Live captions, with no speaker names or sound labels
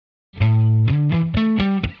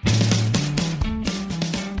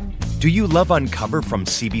Do you love Uncover from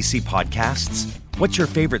CBC Podcasts? What's your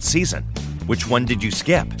favorite season? Which one did you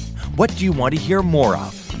skip? What do you want to hear more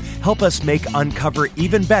of? Help us make Uncover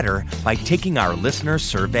even better by taking our listener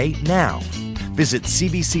survey now. Visit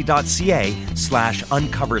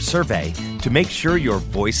cbc.ca/uncover survey to make sure your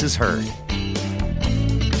voice is heard.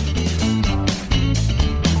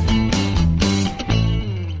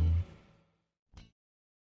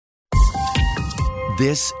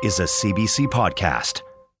 This is a CBC podcast.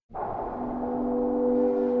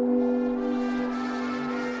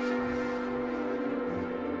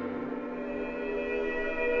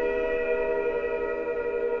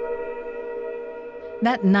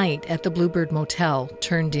 That night at the Bluebird Motel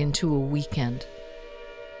turned into a weekend.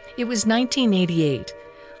 It was 1988.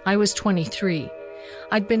 I was 23.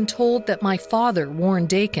 I'd been told that my father, Warren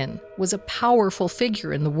Dakin, was a powerful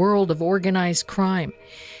figure in the world of organized crime,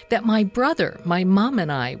 that my brother, my mom,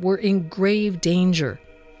 and I were in grave danger.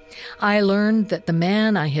 I learned that the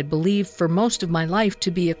man I had believed for most of my life to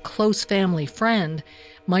be a close family friend,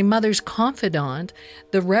 my mother's confidant,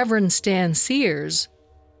 the Reverend Stan Sears,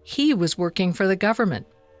 he was working for the government,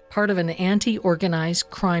 part of an anti-organized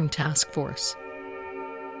crime task force.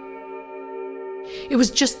 It was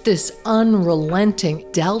just this unrelenting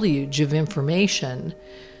deluge of information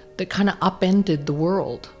that kind of upended the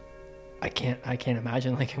world. I can't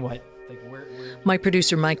imagine where. My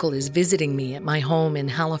producer Michael is visiting me at my home in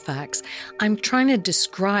Halifax. I'm trying to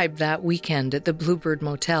describe that weekend at the Bluebird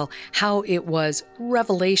Motel, how it was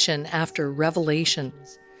revelation after revelation.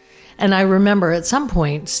 And I remember at some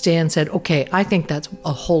point, Stan said, okay, I think that's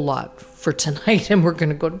a whole lot for tonight and we're going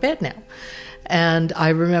to go to bed now. And I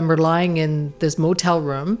remember lying in this motel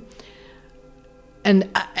room and,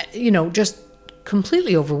 just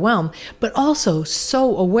completely overwhelmed, but also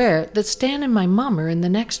so aware that Stan and my mom are in the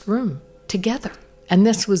next room together. And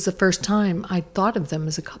this was the first time I thought of them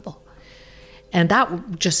as a couple. And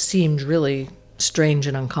that just seemed really strange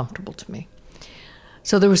and uncomfortable to me.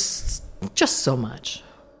 So there was just so much.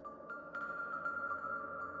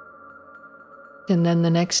 And then the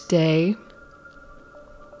next day,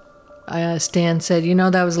 Stan said,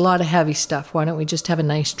 that was a lot of heavy stuff. Why don't we just have a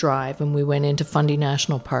nice drive? And we went into Fundy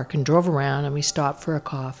National Park and drove around and we stopped for a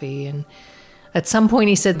coffee. And at some point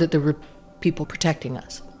he said that there were people protecting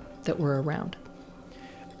us that were around.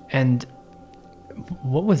 And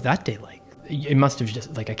what was that day like? It must have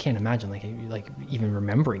just, I can't imagine, even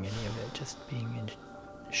remembering any of it, just being in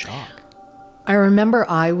shock. I remember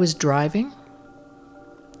I was driving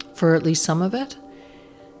for at least some of it.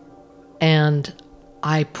 And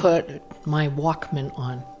I put my Walkman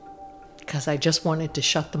on because I just wanted to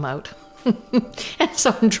shut them out. And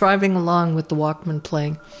so I'm driving along with the Walkman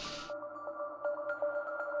playing.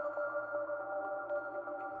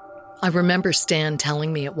 I remember Stan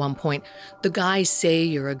telling me at one point, the guys say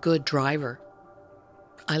you're a good driver.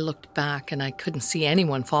 I looked back and I couldn't see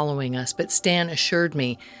anyone following us, but Stan assured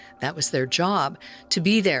me that was their job, to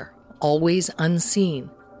be there, always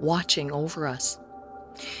unseen, watching over us.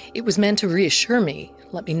 It was meant to reassure me,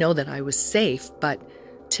 let me know that I was safe, but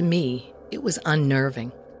to me, it was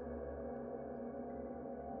unnerving.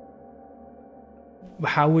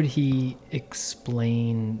 How would he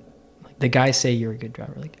explain, the guys say you're a good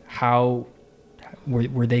driver, how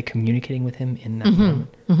were they communicating with him in that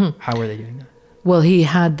moment? Mm-hmm. How were they doing that? Well, he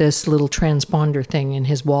had this little transponder thing in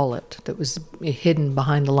his wallet that was hidden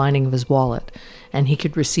behind the lining of his wallet, and he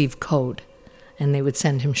could receive code, and they would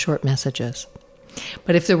send him short messages.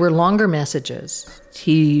 But if there were longer messages,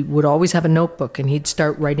 he would always have a notebook and he'd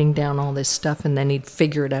start writing down all this stuff and then he'd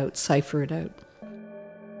figure it out, cipher it out.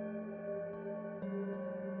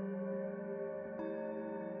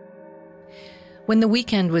 When the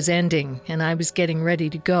weekend was ending and I was getting ready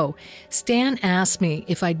to go, Stan asked me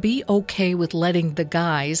if I'd be okay with letting the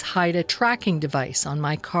guys hide a tracking device on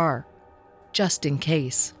my car, just in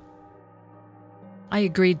case. I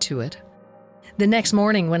agreed to it. The next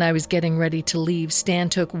morning when I was getting ready to leave, Stan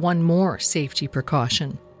took one more safety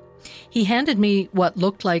precaution. He handed me what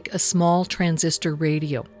looked like a small transistor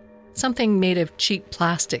radio, something made of cheap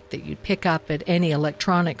plastic that you'd pick up at any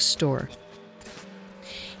electronics store.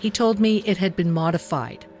 He told me it had been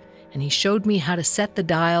modified, and he showed me how to set the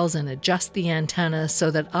dials and adjust the antenna so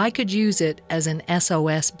that I could use it as an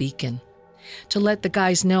SOS beacon, to let the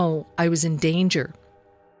guys know I was in danger.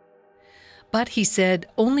 But he said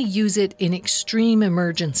only use it in extreme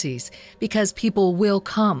emergencies because people will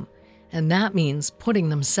come, and that means putting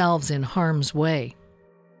themselves in harm's way.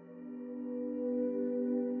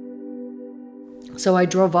 So I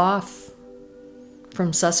drove off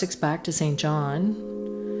from Sussex back to St. John,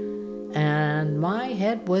 and my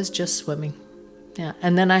head was just swimming. Yeah,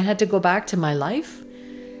 and then I had to go back to my life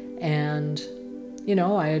And,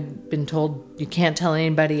 I had been told, you can't tell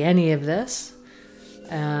anybody any of this.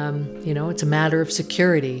 It's a matter of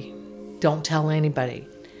security. Don't tell anybody.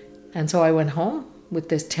 And so I went home with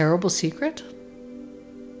this terrible secret,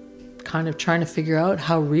 kind of trying to figure out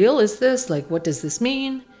how real is this? Like, what does this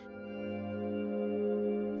mean?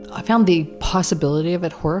 I found the possibility of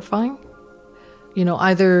it horrifying.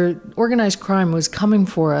 Either organized crime was coming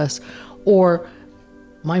for us, or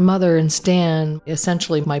my mother and Stan,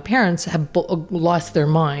 essentially my parents, have lost their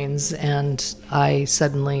minds, and I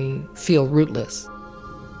suddenly feel rootless.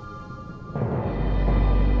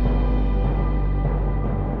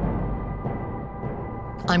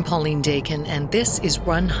 I'm Pauline Dakin, and this is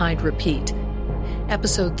Run, Hide, Repeat,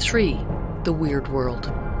 Episode 3, The Weird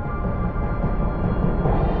World.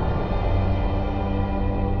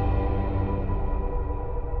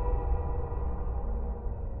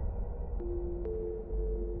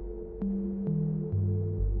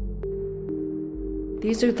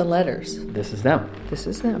 These are the letters. This is them. This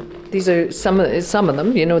is them. These are some of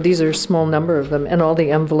them. These are a small number of them, and all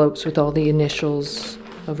the envelopes with all the initials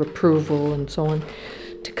of approval and so on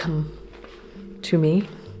to come to me.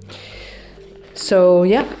 So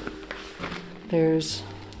yeah, there's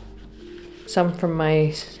some from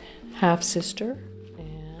my half-sister.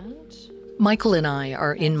 And Michael and I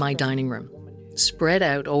are in my dining room. Spread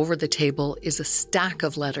out over the table is a stack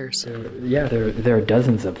of letters. There are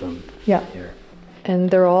dozens of them. Yeah. Here.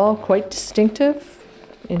 And they're all quite distinctive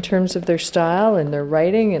in terms of their style and their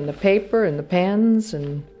writing and the paper and the pens,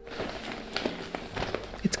 and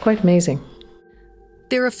it's quite amazing.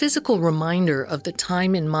 They're a physical reminder of the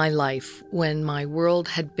time in my life when my world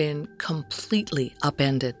had been completely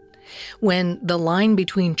upended, when the line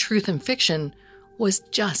between truth and fiction was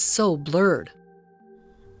just so blurred.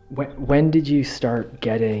 When did you start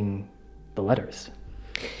getting the letters?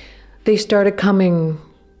 They started coming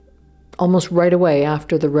almost right away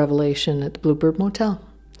after the revelation at the Bluebird Motel.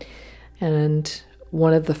 And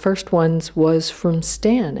one of the first ones was from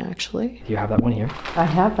Stan, actually. Do you have that one here? I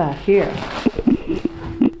have that here.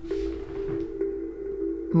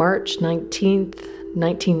 March 19th,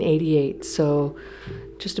 1988. So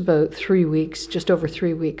just over 3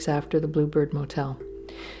 weeks after the Bluebird Motel.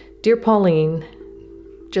 Dear Pauline,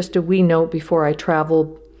 just a wee note before I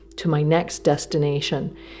travel to my next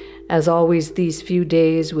destination. As always, these few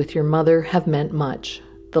days with your mother have meant much.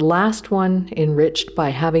 The last one enriched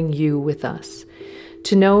by having you with us.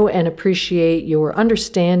 To know and appreciate your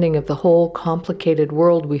understanding of the whole complicated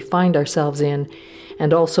world we find ourselves in,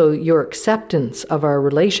 and also your acceptance of our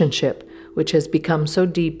relationship, which has become so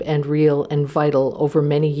deep and real and vital over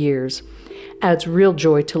many years, adds real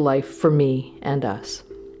joy to life for me and us.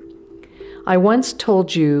 I once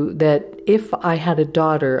told you that if I had a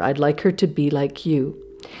daughter, I'd like her to be like you.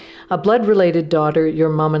 A blood-related daughter your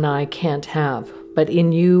mom and I can't have, but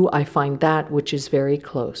in you I find that which is very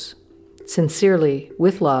close. Sincerely,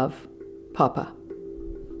 with love, Papa.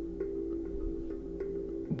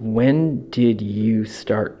 When did you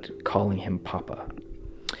start calling him Papa?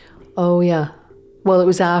 Oh, yeah. Well, it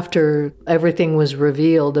was after everything was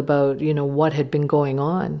revealed about, what had been going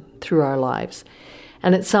on through our lives.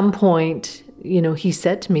 And at some point, he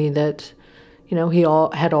said to me that, he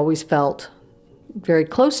had always felt very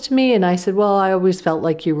close to me, and I said, well, I always felt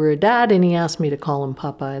like you were a dad, and he asked me to call him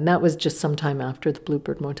Papa, and that was just sometime after the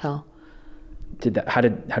Bluebird Motel. How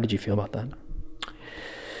did you feel about that?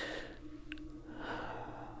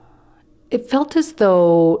 It felt as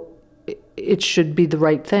though it should be the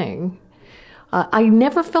right thing. I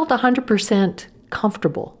never felt 100%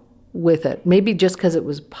 comfortable with it, maybe just because it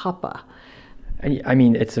was Papa. I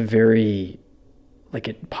mean, it's a very,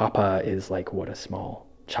 Papa is like what a small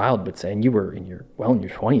child would say, and you were in your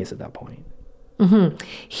 20s at that point. Mm-hmm.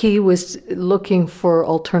 He was looking for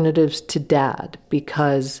alternatives to Dad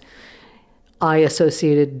because I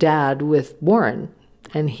associated Dad with Warren,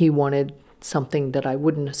 and he wanted something that I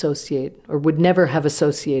wouldn't associate or would never have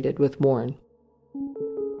associated with Warren.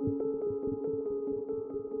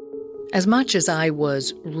 As much as I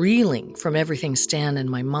was reeling from everything Stan and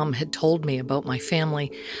my mom had told me about my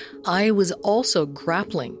family, I was also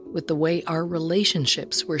grappling with the way our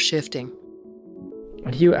relationships were shifting.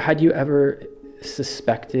 Had you ever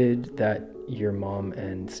suspected that your mom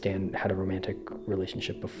and Stan had a romantic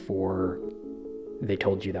relationship before they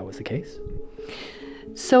told you that was the case?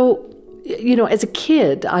 So, as a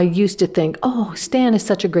kid, I used to think, oh, Stan is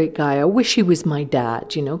such a great guy. I wish he was my dad,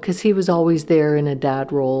 because he was always there in a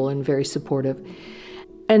dad role and very supportive.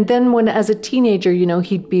 And then as a teenager,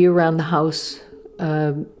 he'd be around the house,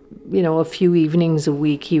 a few evenings a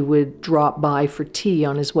week. He would drop by for tea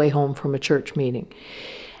on his way home from a church meeting.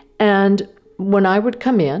 And when I would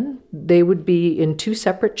come in, they would be in two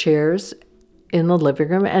separate chairs in the living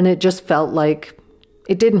room, and it just felt like,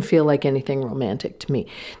 it didn't feel like anything romantic to me.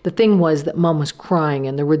 The thing was that Mom was crying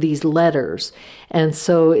and there were these letters, and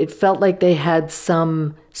so it felt like they had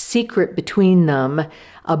some secret between them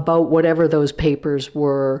about whatever those papers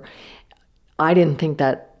were. I didn't think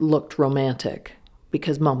that looked romantic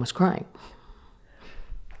because Mom was crying.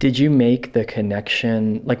 Did you make the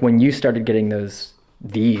connection, like when you started getting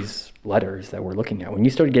these letters that we're looking at, when you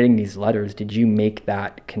started getting these letters, did you make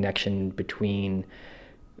that connection between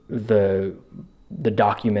the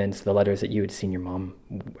documents, the letters that you had seen your mom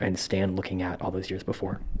and Stan looking at all those years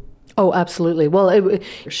before? Oh, absolutely. Well,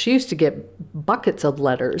 she used to get buckets of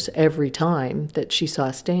letters every time that she saw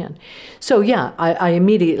Stan. So yeah, I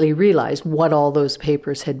immediately realized what all those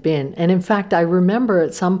papers had been. And in fact, I remember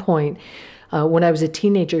at some point when I was a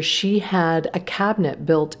teenager, she had a cabinet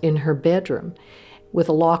built in her bedroom with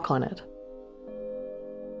a lock on it.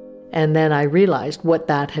 And then I realized what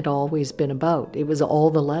that had always been about. It was all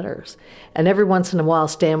the letters. And every once in a while,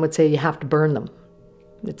 Stan would say, you have to burn them.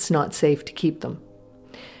 It's not safe to keep them.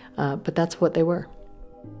 But that's what they were.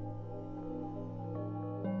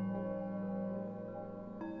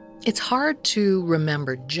 It's hard to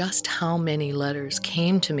remember just how many letters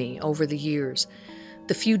came to me over the years.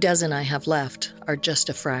 The few dozen I have left are just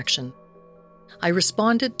a fraction. I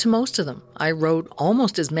responded to most of them. I wrote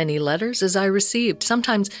almost as many letters as I received,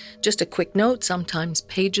 sometimes just a quick note, sometimes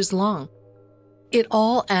pages long. It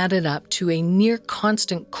all added up to a near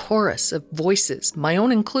constant chorus of voices, my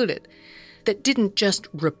own included, that didn't just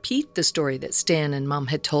repeat the story that Stan and Mom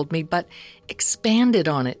had told me, but expanded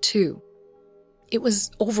on it too. It was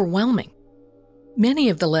overwhelming. Many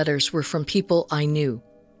of the letters were from people I knew,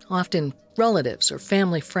 often relatives or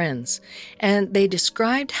family friends, and they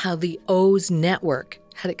described how the O's network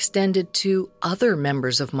had extended to other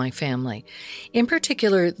members of my family, in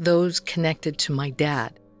particular those connected to my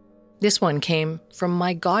dad. This one came from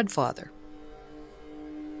my godfather.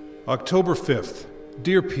 October 5th.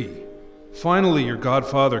 Dear P, finally your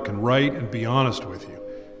godfather can write and be honest with you.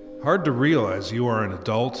 Hard to realize you are an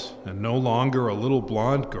adult and no longer a little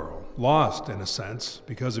blonde girl, lost in a sense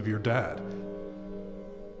because of your dad.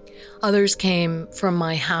 Others came from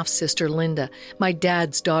my half-sister Linda, my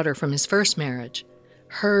dad's daughter from his first marriage.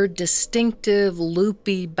 Her distinctive,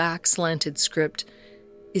 loopy, back-slanted script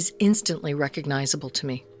is instantly recognizable to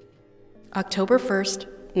me. October 1st,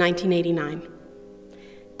 1989.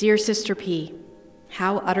 Dear Sister P,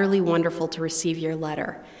 how utterly wonderful to receive your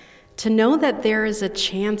letter. To know that there is a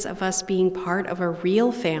chance of us being part of a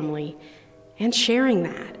real family and sharing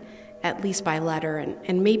that, at least by letter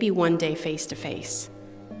and maybe one day face to face.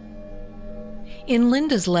 In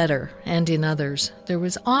Linda's letter, and in others, there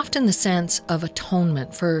was often the sense of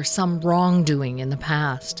atonement for some wrongdoing in the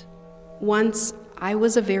past. Once, I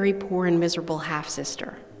was a very poor and miserable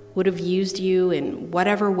half-sister, would have used you in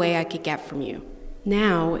whatever way I could get from you.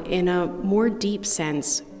 Now, in a more deep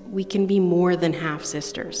sense, we can be more than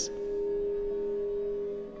half-sisters.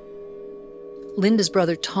 Linda's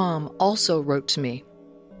brother Tom also wrote to me.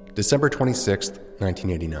 December 26th,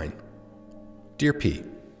 1989. Dear P,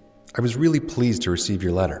 I was really pleased to receive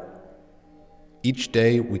your letter. Each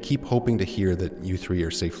day, we keep hoping to hear that you three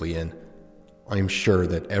are safely in. I am sure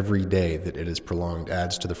that every day that it is prolonged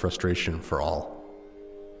adds to the frustration for all.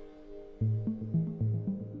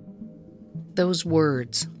 Those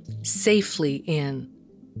words, safely in.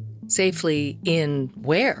 Safely in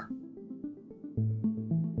where?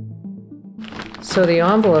 So the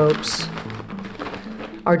envelopes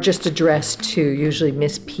are just addressed to usually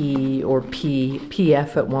Miss P or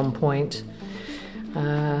PF at one point,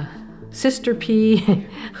 Sister P,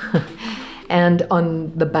 and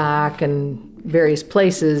on the back and various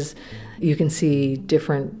places you can see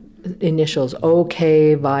different initials,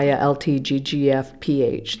 OK via LTGGF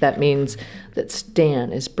PH. That means that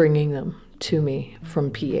Stan is bringing them to me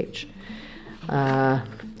from PH.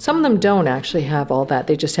 Some of them don't actually have all that.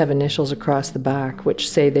 They just have initials across the back which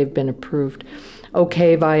say they've been approved.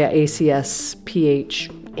 OK via ACS PH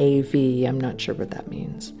AV. I'm not sure what that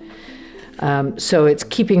means. So it's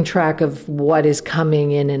keeping track of what is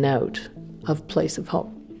coming in and out of Place of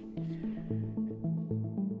Hope.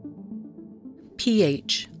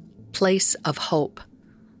 PH, Place of Hope.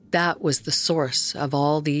 That was the source of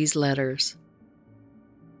all these letters.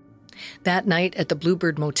 That night at the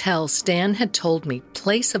Bluebird Motel, Stan had told me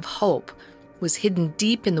Place of Hope was hidden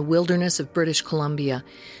deep in the wilderness of British Columbia.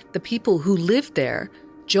 The people who lived there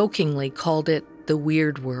jokingly called it the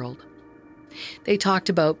Weird World. They talked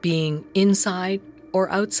about being inside or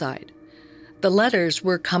outside. The letters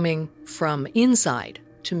were coming from inside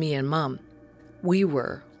to me and Mom. We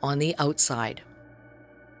were on the outside.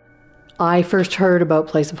 I first heard about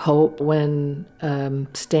Place of Hope when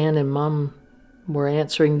Stan and Mom were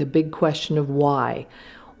answering the big question of why.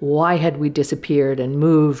 Why had we disappeared and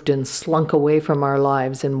moved and slunk away from our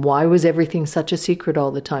lives? And why was everything such a secret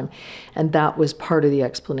all the time? And that was part of the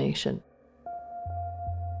explanation.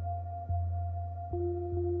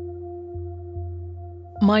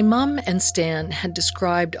 My mum and Stan had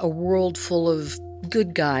described a world full of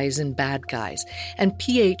good guys and bad guys, and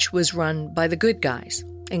PH was run by the good guys,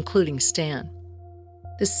 including Stan.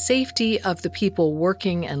 The safety of the people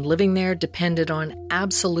working and living there depended on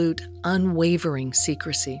absolute, unwavering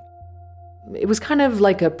secrecy. It was kind of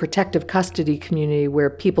like a protective custody community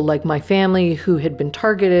where people like my family who had been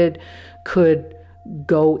targeted could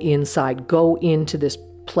go inside, go into this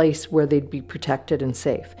place where they'd be protected and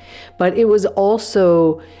safe. But it was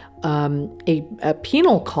also a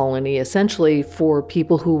penal colony, essentially, for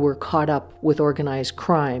people who were caught up with organized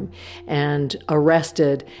crime and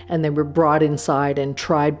arrested, and they were brought inside and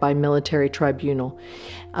tried by military tribunal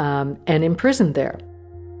and imprisoned there.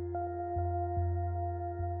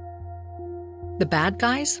 The bad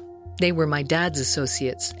guys? They were my dad's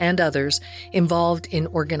associates and others involved in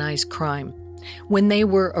organized crime. When they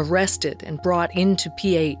were arrested and brought into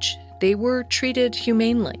PH, they were treated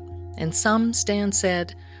humanely, and some, Stan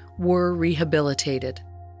said, were rehabilitated.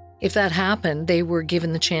 If that happened, they were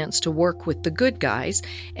given the chance to work with the good guys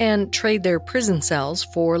and trade their prison cells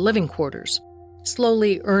for living quarters,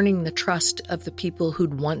 slowly earning the trust of the people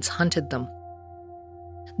who'd once hunted them.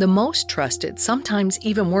 The most trusted sometimes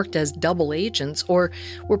even worked as double agents or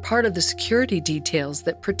were part of the security details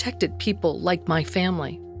that protected people like my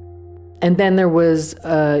family. And then there was,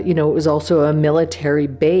 it was also a military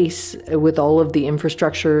base with all of the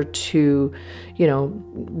infrastructure to,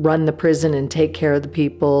 run the prison and take care of the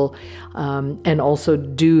people, and also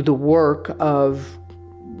do the work of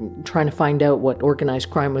trying to find out what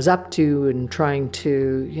organized crime was up to and trying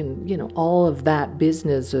to, all of that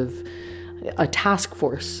business of a task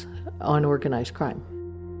force on organized crime.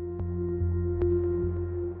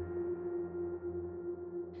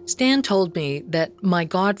 Stan told me that my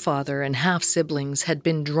godfather and half-siblings had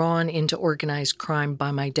been drawn into organized crime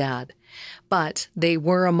by my dad, but they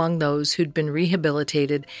were among those who'd been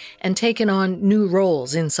rehabilitated and taken on new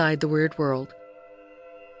roles inside the weird world.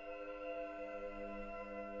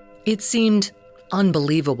 It seemed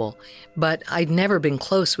unbelievable, but I'd never been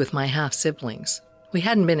close with my half-siblings. We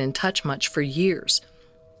hadn't been in touch much for years.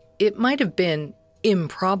 It might have been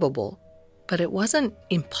improbable, but it wasn't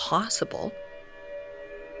impossible.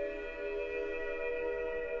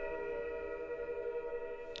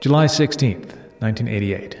 July 16th,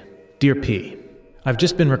 1988. Dear P, I've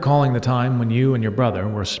just been recalling the time when you and your brother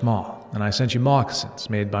were small, and I sent you moccasins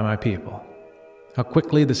made by my people. How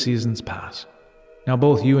quickly the seasons pass. Now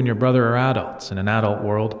both you and your brother are adults in an adult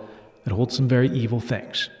world that holds some very evil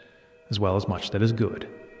things, as well as much that is good.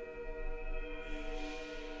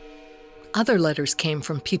 Other letters came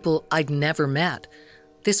from people I'd never met.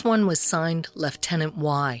 This one was signed Lieutenant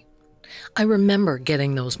Y. I remember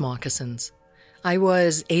getting those moccasins. I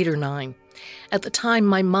was 8 or 9. At the time,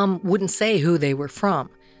 my mom wouldn't say who they were from,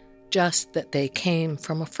 just that they came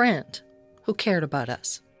from a friend who cared about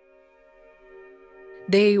us.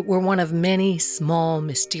 They were one of many small,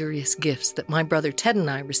 mysterious gifts that my brother Ted and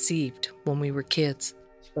I received when we were kids.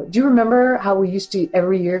 Do you remember how we used to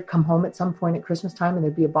every year come home at some point at Christmas time and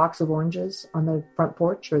there'd be a box of oranges on the front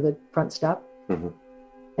porch or the front step? Mm-hmm.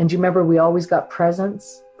 And do you remember we always got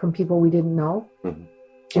presents from people we didn't know? Mm-hmm.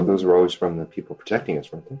 Well, those were always from the people protecting us,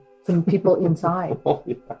 weren't they? From people inside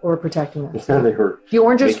or protecting us. Yeah, they were. The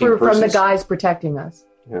oranges were from the guys protecting us.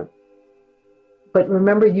 Yeah. But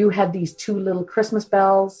remember, you had these 2 little Christmas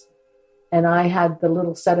bells, and I had the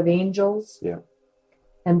little set of angels. Yeah.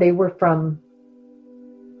 And they were from,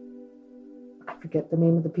 I forget the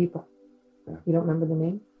name of the people. Yeah. You don't remember the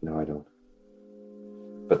name? No, I don't.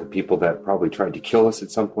 But the people that probably tried to kill us at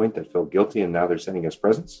some point that felt guilty and now they're sending us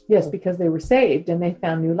presents? Yes, because they were saved and they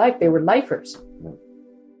found new life. They were lifers. Yeah.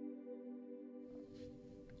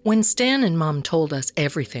 When Stan and Mom told us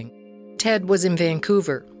everything, Ted was in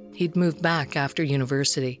Vancouver. He'd moved back after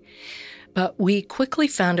university. But we quickly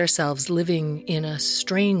found ourselves living in a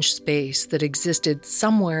strange space that existed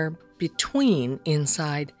somewhere between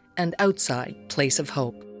inside and outside Place of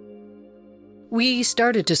Hope. We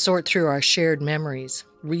started to sort through our shared memories,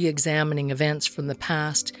 re-examining events from the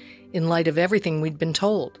past in light of everything we'd been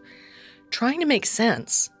told, trying to make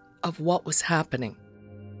sense of what was happening.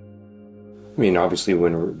 I mean, obviously,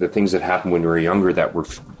 the things that happened when we were younger that were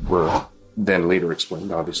then later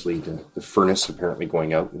explained, obviously, the furnace apparently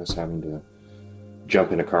going out and us having to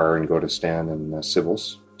jump in a car and go to Stan and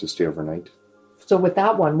Sybil's to stay overnight. So with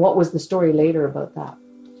that one, what was the story later about that?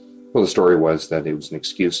 Well, the story was that it was an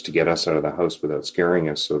excuse to get us out of the house without scaring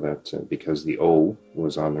us, so that because the O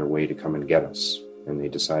was on their way to come and get us. And they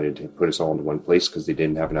decided to put us all into one place because they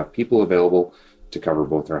didn't have enough people available to cover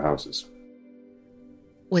both our houses.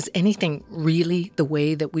 Was anything really the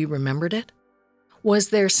way that we remembered it? Was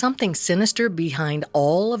there something sinister behind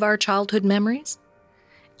all of our childhood memories?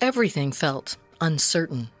 Everything felt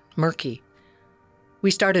uncertain, murky.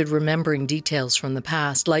 We started remembering details from the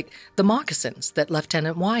past, like the moccasins that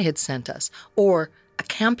Lieutenant Y had sent us, or a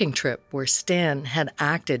camping trip where Stan had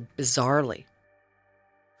acted bizarrely.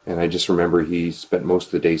 And I just remember he spent most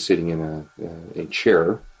of the day sitting in a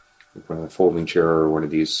chair, a folding chair or one of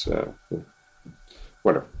these,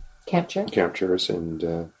 Camp chairs, and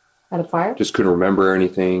at a fire? Just couldn't remember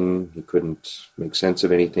anything. He couldn't make sense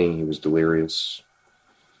of anything. He was delirious.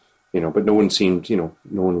 But no one seemed, no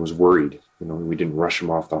one was worried. We didn't rush him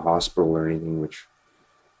off the hospital or anything, which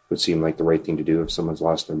would seem like the right thing to do if someone's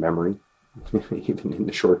lost their memory, even in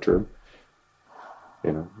the short term.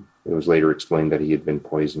 It was later explained that he had been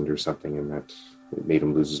poisoned or something, and that it made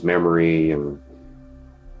him lose his memory, and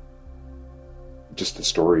just the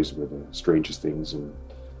stories were the strangest things, and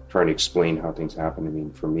trying to explain how things happen. I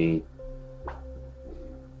mean, for me,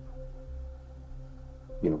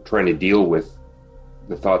 trying to deal with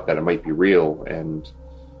the thought that it might be real and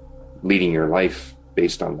leading your life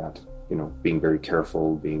based on that, being very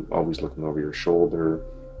careful, being always looking over your shoulder.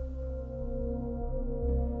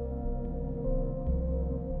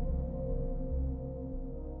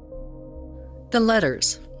 The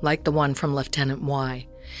letters, like the one from Lieutenant Y,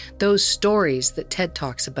 those stories that Ted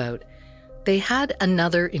talks about, they had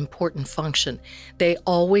another important function. They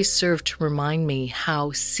always served to remind me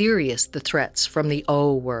how serious the threats from the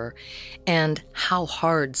O were, and how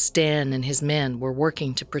hard Stan and his men were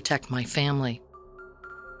working to protect my family.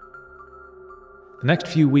 The next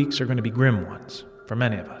few weeks are going to be grim ones for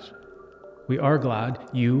many of us. We are glad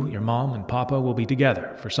you, your mom, and Papa will be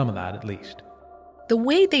together for some of that at least. The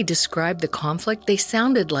way they described the conflict, they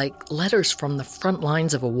sounded like letters from the front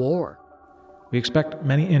lines of a war. We expect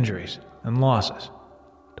many injuries and losses.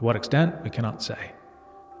 To what extent, we cannot say.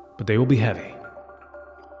 But they will be heavy.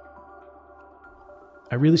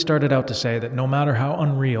 I really started out to say that no matter how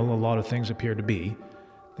unreal a lot of things appear to be,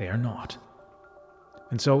 they are not.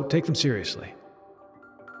 And so take them seriously.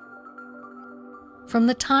 From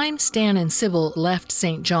the time Stan and Sybil left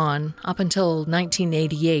St. John up until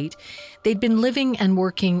 1988, they'd been living and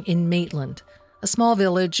working in Maitland, a small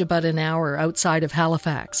village about an hour outside of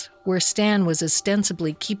Halifax, where Stan was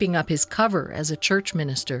ostensibly keeping up his cover as a church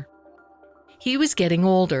minister. He was getting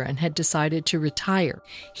older and had decided to retire.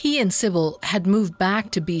 He and Sybil had moved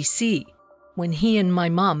back to BC. When he and my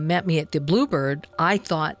mom met me at the Bluebird, I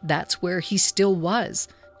thought that's where he still was,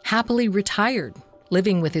 happily retired,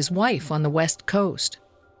 living with his wife on the West Coast.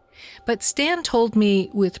 But Stan told me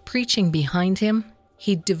with preaching behind him,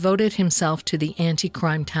 he'd devoted himself to the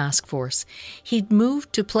anti-crime task force. He'd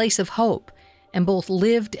moved to Place of Hope and both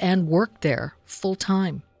lived and worked there full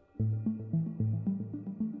time.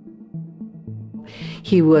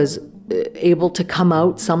 He was able to come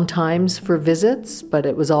out sometimes for visits, but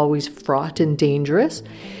it was always fraught and dangerous.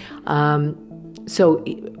 So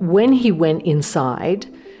when he went inside,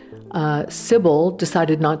 Sybil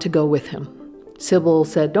decided not to go with him. Sybil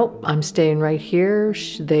said, nope, I'm staying right here.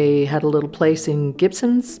 They had a little place in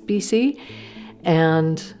Gibsons, BC.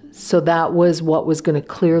 And so that was what was going to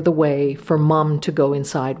clear the way for Mom to go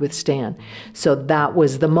inside with Stan. So that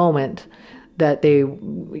was the moment that they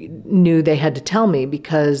knew they had to tell me,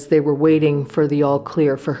 because they were waiting for the all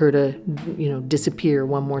clear for her to, disappear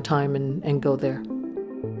one more time and go there.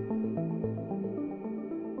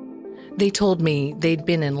 They told me they'd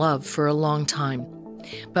been in love for a long time,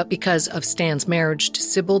 but because of Stan's marriage to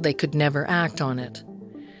Sybil, they could never act on it.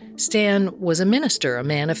 Stan was a minister, a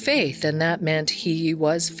man of faith, and that meant he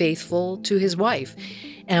was faithful to his wife.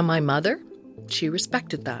 And my mother, she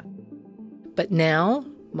respected that. But now,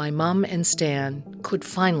 my mom and Stan could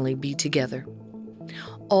finally be together.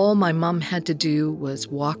 All my mom had to do was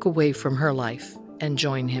walk away from her life and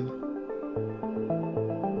join him.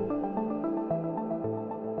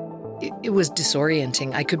 It was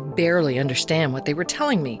disorienting. I could barely understand what they were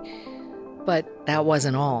telling me. But that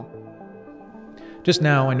wasn't all. Just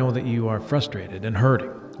now, I know that you are frustrated and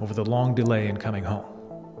hurting over the long delay in coming home.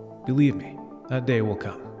 Believe me, that day will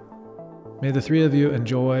come. May the three of you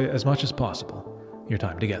enjoy as much as possible your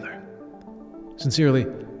time together. Sincerely,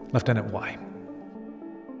 Lieutenant Y.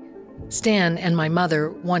 Stan and my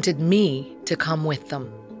mother wanted me to come with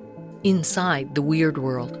them, inside the weird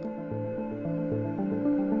world.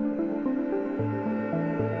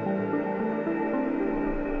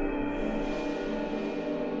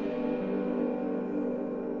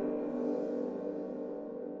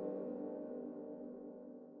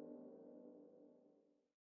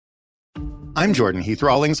 I'm Jordan Heath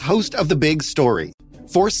Rawlings, host of The Big Story.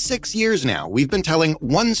 For 6 years now, we've been telling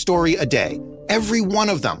one story a day, every one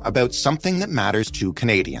of them about something that matters to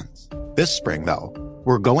Canadians. This spring, though,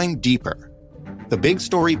 we're going deeper. The Big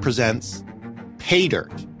Story presents Pay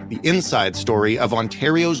Dirt, the inside story of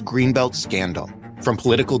Ontario's Greenbelt scandal. From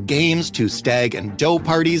political games to stag and doe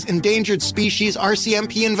parties, endangered species,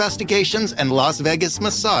 RCMP investigations, and Las Vegas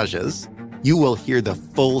massages, you will hear the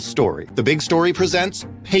full story. The Big Story presents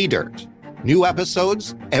Pay Dirt. New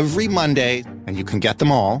episodes every Monday, and you can get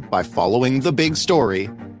them all by following The Big Story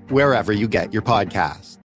wherever you get your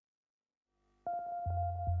podcasts.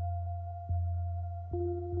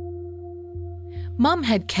 Mom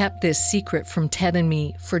had kept this secret from Ted and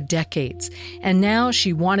me for decades, and now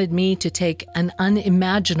she wanted me to take an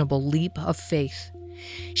unimaginable leap of faith.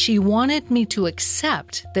 She wanted me to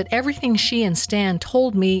accept that everything she and Stan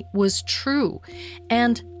told me was true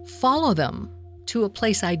and follow them to a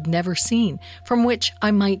place I'd never seen, from which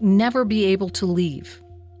I might never be able to leave.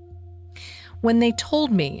 When they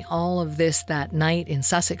told me all of this that night in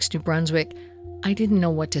Sussex, New Brunswick, I didn't know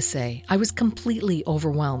what to say. I was completely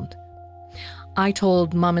overwhelmed. I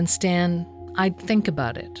told Mom and Stan I'd think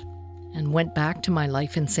about it and went back to my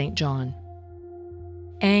life in St. John.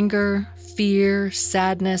 Anger, fear,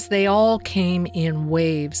 sadness, they all came in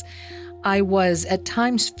waves. I was at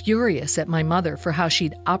times furious at my mother for how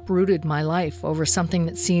she'd uprooted my life over something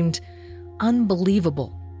that seemed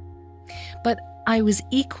unbelievable. But I was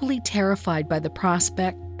equally terrified by the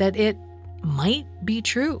prospect that it might be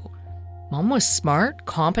true. Mom was smart,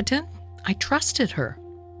 competent. I trusted her.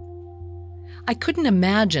 I couldn't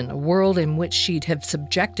imagine a world in which she'd have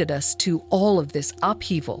subjected us to all of this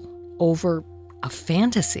upheaval over a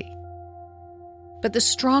fantasy. But the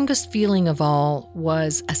strongest feeling of all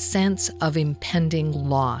was a sense of impending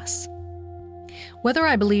loss. Whether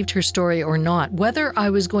I believed her story or not, whether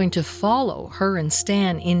I was going to follow her and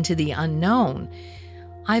Stan into the unknown,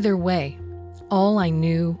 either way, all I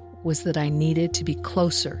knew was that I needed to be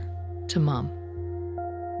closer to Mom.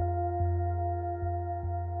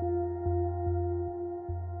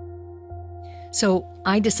 So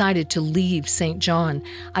I decided to leave St. John.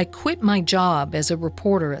 I quit my job as a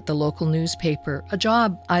reporter at the local newspaper, a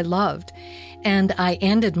job I loved, and I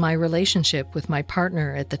ended my relationship with my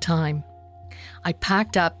partner at the time. I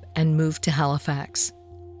packed up and moved to Halifax.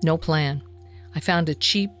 No plan. I found a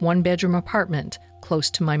cheap one-bedroom apartment close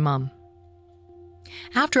to my mom.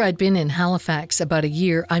 After I'd been in Halifax about a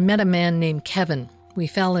year, I met a man named Kevin. We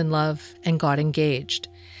fell in love and got engaged.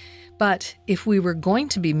 But if we were going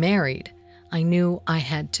to be married, I knew I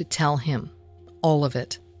had to tell him all of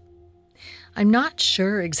it. I'm not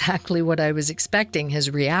sure exactly what I was expecting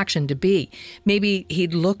his reaction to be. Maybe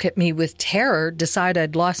he'd look at me with terror, decide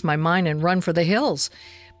I'd lost my mind and run for the hills.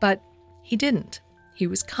 But he didn't. He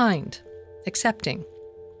was kind, accepting.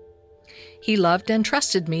 He loved and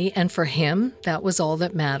trusted me, and for him, that was all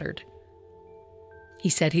that mattered. He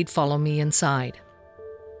said he'd follow me inside.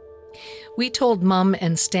 We told Mum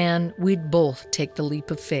and Stan we'd both take the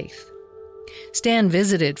leap of faith. Stan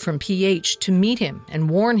visited from PH to meet him and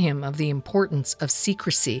warn him of the importance of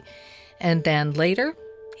secrecy, and then later,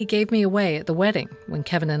 he gave me away at the wedding when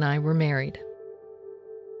Kevin and I were married.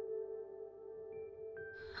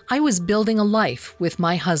 I was building a life with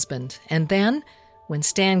my husband, and then, when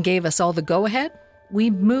Stan gave us all the go-ahead, we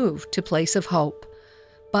moved to Place of Hope.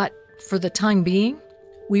 But for the time being,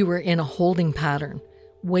 we were in a holding pattern,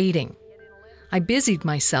 waiting. I busied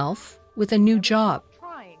myself with a new job.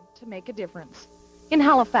 To make a difference. In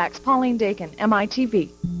Halifax, Pauline Dakin,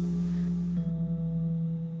 MITV.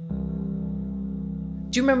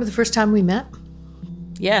 Do you remember the first time we met?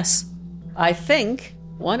 Yes. I think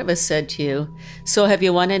one of us said to you, "So have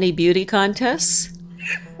you won any beauty contests?"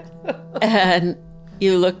 And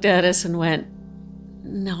you looked at us and went,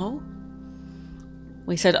 "No."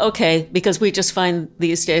 We said, "Okay," because we just find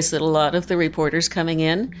these days that a lot of the reporters coming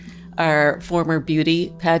in are former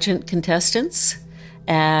beauty pageant contestants.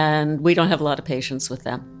 And we don't have a lot of patience with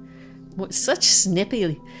them. Such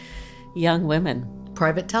snippy young women.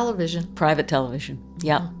 Private television. Private television,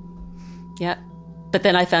 yeah. Yeah. But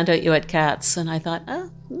then I found out you had cats, and I thought,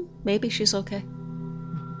 maybe she's okay.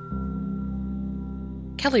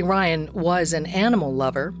 Kelly Ryan was an animal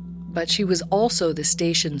lover, but she was also the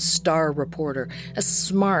station's star reporter, a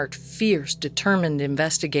smart, fierce, determined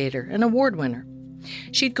investigator, an award winner.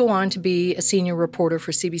 She'd go on to be a senior reporter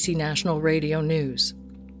for CBC National Radio News.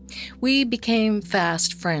 We became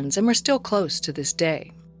fast friends, and we're still close to this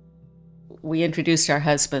day. We introduced our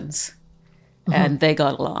husbands, and they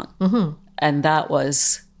got along. Mm-hmm. And that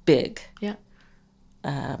was big. Yeah.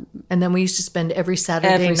 And then we used to spend every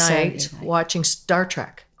Saturday night watching Star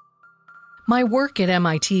Trek. My work at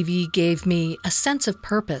MITV gave me a sense of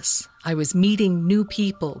purpose. I was meeting new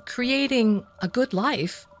people, creating a good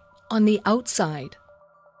life on the outside.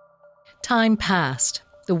 Time passed.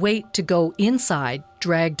 The wait to go inside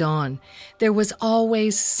dragged on. There was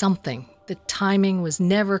always something. The timing was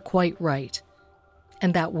never quite right.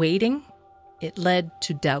 And that waiting, it led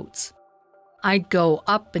to doubts. I'd go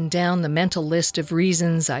up and down the mental list of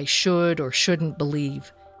reasons I should or shouldn't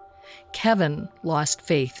believe. Kevin lost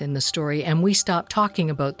faith in the story, and we stopped talking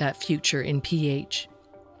about that future in PH.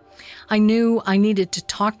 I knew I needed to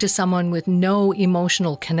talk to someone with no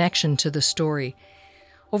emotional connection to the story.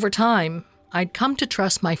 Over time, I'd come to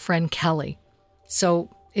trust my friend Kelly. So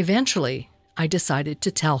eventually, I decided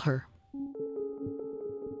to tell her.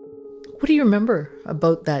 What do you remember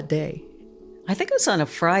about that day? I think it was on a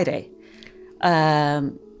Friday.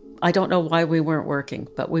 I don't know why we weren't working,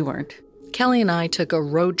 but we weren't. Kelly and I took a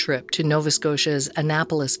road trip to Nova Scotia's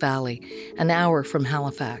Annapolis Valley, an hour from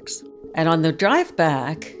Halifax. And on the drive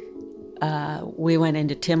back, we went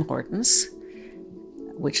into Tim Hortons,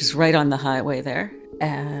 which is right on the highway there.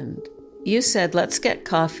 And you said, let's get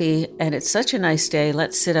coffee, and it's such a nice day,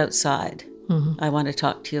 let's sit outside. I want to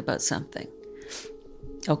talk to you about something.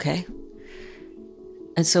 Okay.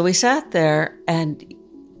 And so we sat there, and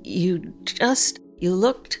you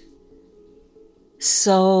looked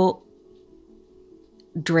so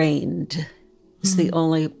drained. It's the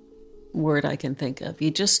only word I can think of.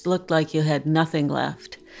 You just looked like you had nothing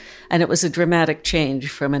left. And it was a dramatic change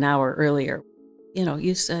from an hour earlier. You know,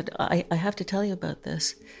 you said, I have to tell you about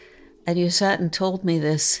this. And you sat and told me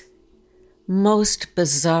this most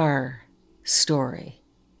bizarre story.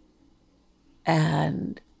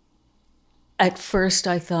 And at first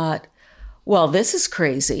I thought, well, this is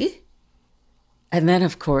crazy. And then,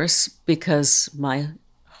 of course, because my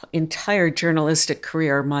entire journalistic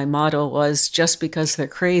career, my motto was, just because they're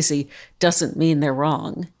crazy doesn't mean they're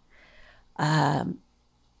wrong. And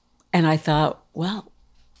I thought, well,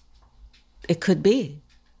 it could be.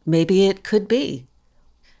 Maybe it could be.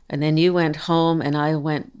 And then you went home and I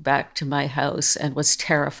went back to my house and was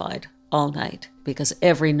terrified all night because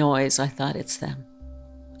every noise, I thought, it's them.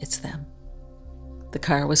 It's them. The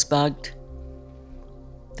car was bugged.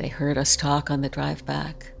 They heard us talk on the drive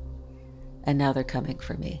back. And now they're coming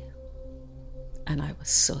for me. And I was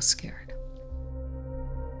so scared.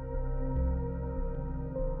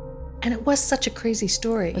 And it was such a crazy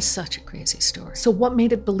story. It was such a crazy story. So what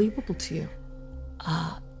made it believable to you?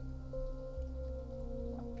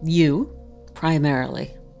 You,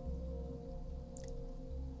 primarily.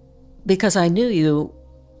 Because I knew you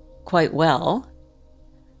quite well.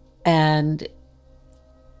 And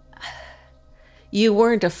you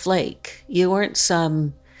weren't a flake. You weren't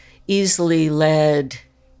some easily led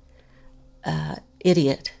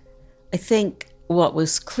idiot. I think what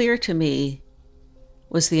was clear to me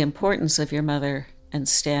was the importance of your mother and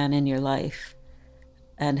Stan in your life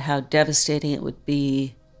and how devastating it would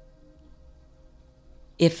be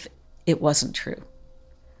if it wasn't true.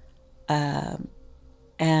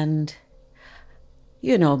 And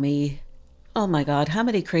you know me. Oh my God, how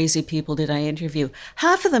many crazy people did I interview?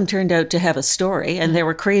 Half of them turned out to have a story, and they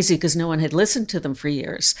were crazy because no one had listened to them for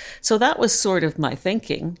years. So that was sort of my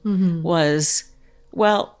thinking, was,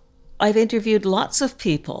 well, I've interviewed lots of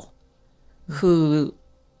people who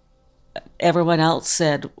everyone else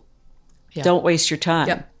said, don't waste your time.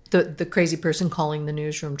 Yep. The crazy person calling the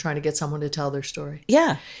newsroom trying to get someone to tell their story.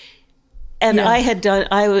 Yeah. And I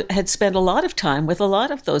had spent a lot of time with a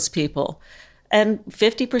lot of those people, and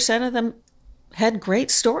 50% of them had great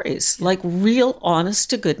stories, like real honest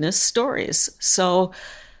to goodness stories. So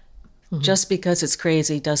just because it's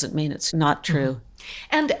crazy doesn't mean it's not true.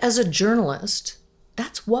 And as a journalist,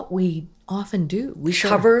 that's what we often do. We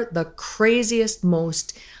cover the craziest,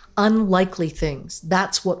 most unlikely things.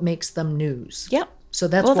 That's what makes them news. Yep. So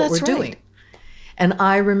that's what we're doing. And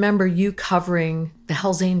I remember you covering the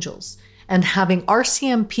Hells Angels and having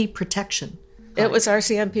RCMP protection. It was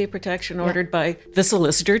RCMP protection ordered by the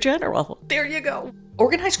Solicitor General. There you go.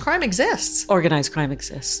 Organized crime exists. Organized crime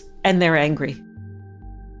exists. And they're angry.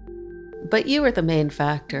 But you were the main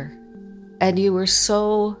factor. And you were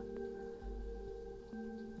so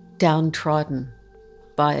downtrodden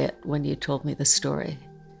by it when you told me the story.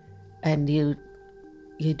 And you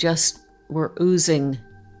just were oozing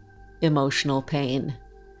emotional pain.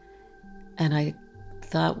 And I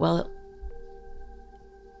thought, well,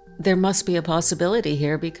 there must be a possibility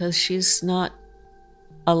here because she's not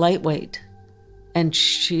a lightweight. And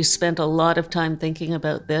she spent a lot of time thinking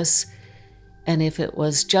about this. And if it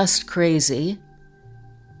was just crazy,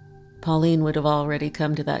 Pauline would have already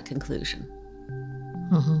come to that conclusion.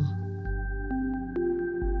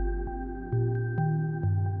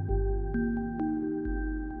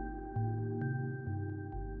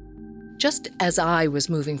 Just as I was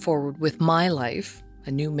moving forward with my life,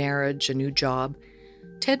 a new marriage, a new job,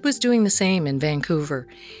 Ted was doing the same in Vancouver.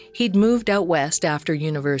 He'd moved out west after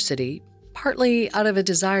university, partly out of a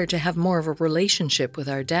desire to have more of a relationship with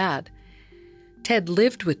our dad. Ted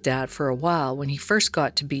lived with Dad for a while when he first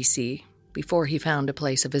got to BC, before he found a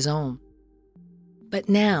place of his own. But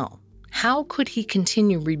now, how could he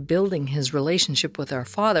continue rebuilding his relationship with our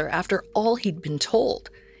father after all he'd been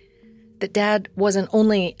told? That Dad wasn't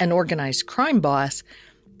only an organized crime boss,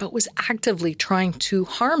 but was actively trying to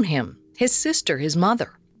harm him, his sister, his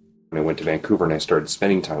mother. I went to Vancouver and I started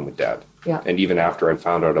spending time with Dad. Yeah. And even after I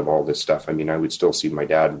found out of all this stuff, I mean, I would still see my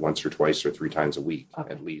dad once or twice or 3 times a week,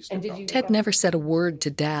 at least. And Ted never said a word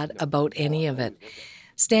to Dad about any of it.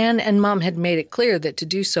 Stan and Mom had made it clear that to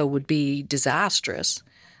do so would be disastrous.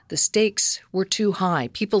 The stakes were too high.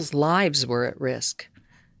 People's lives were at risk.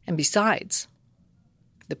 And besides,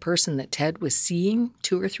 the person that Ted was seeing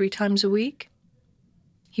 2 or 3 times a week,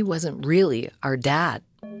 he wasn't really our dad.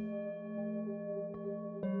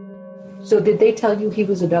 So did they tell you he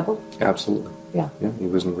was a double? Absolutely. Yeah. Yeah, he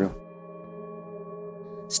wasn't real.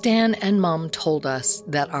 Stan and Mom told us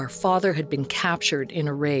that our father had been captured in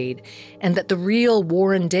a raid and that the real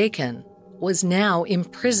Warren Dakin was now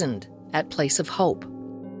imprisoned at Place of Hope.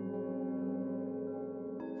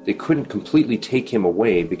 They couldn't completely take him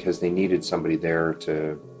away because they needed somebody there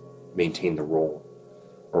to maintain the role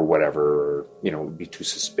or whatever, or, it would be too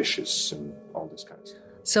suspicious and all this kind of stuff.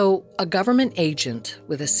 So a government agent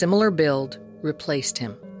with a similar build replaced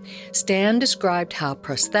him. Stan described how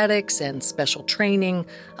prosthetics and special training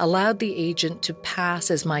allowed the agent to pass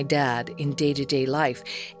as my dad in day-to-day life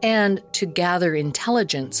and to gather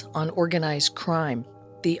intelligence on organized crime,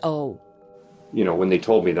 the O. When they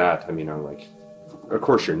told me that, I mean, I'm like, of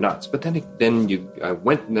course you're nuts. But then I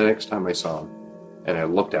went the next time I saw him and I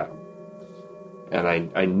looked at him and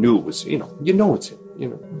I knew it was, it's him,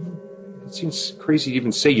 It seems crazy to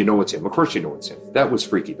even say it's him. Of course you know it's him. That was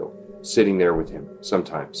freaky though, sitting there with him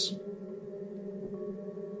sometimes.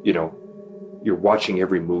 You're watching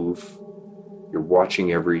every move. You're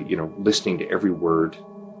watching every, listening to every word.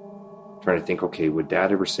 Trying to think, okay, would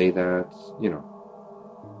Dad ever say that?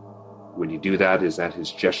 When you do that, is that his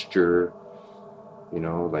gesture?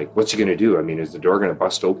 What's he going to do? I mean, is the door going to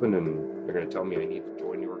bust open and they're going to tell me I need to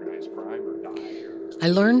join the organized crime or die? I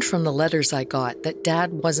learned from the letters I got that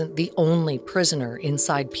Dad wasn't the only prisoner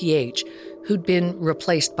inside PH who'd been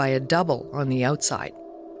replaced by a double on the outside.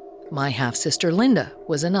 My half-sister Linda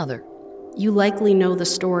was another. You likely know the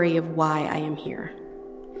story of why I am here.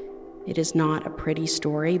 It is not a pretty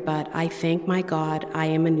story, but I thank my God I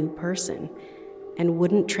am a new person and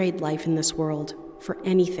wouldn't trade life in this world for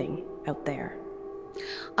anything out there.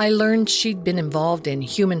 I learned she'd been involved in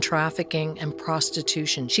human trafficking and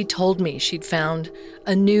prostitution. She told me she'd found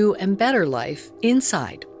a new and better life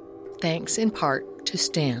inside, thanks in part to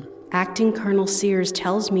Stan. Acting Colonel Sears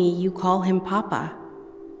tells me you call him Papa.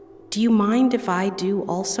 Do you mind if I do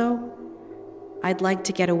also? I'd like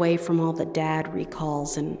to get away from all the Dad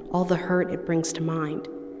recalls and all the hurt it brings to mind.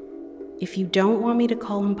 If you don't want me to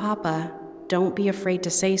call him Papa, don't be afraid to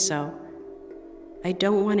say so. I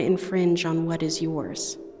don't want to infringe on what is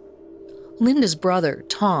yours. Linda's brother,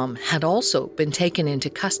 Tom, had also been taken into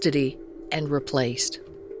custody and replaced.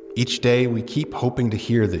 Each day, we keep hoping to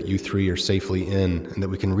hear that you 3 are safely in and that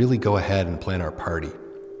we can really go ahead and plan our party.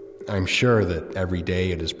 I'm sure that every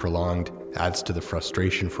day it is prolonged adds to the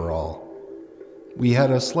frustration for all. We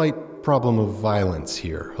had a slight problem of violence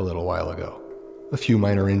here a little while ago. A few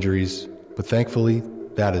minor injuries, but thankfully,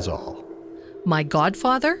 that is all. My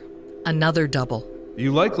godfather? Another double.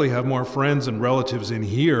 You likely have more friends and relatives in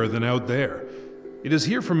here than out there. It is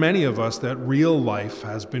here for many of us that real life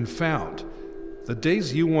has been found. The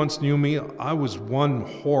days you once knew me, I was one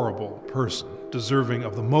horrible person, deserving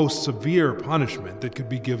of the most severe punishment that could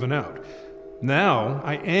be given out. Now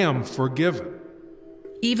I am forgiven.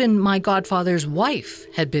 Even my godfather's wife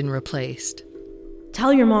had been replaced.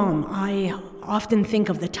 Tell your mom, I often think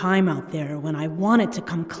of the time out there when I wanted to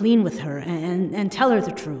come clean with her and tell her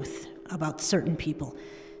the truth about certain people,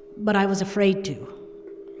 but I was afraid to,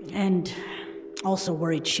 and also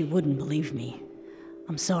worried she wouldn't believe me.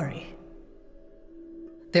 I'm sorry.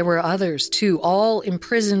 There were others, too, all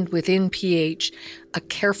imprisoned within PH, a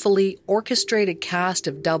carefully orchestrated cast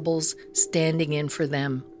of doubles standing in for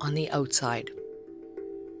them on the outside.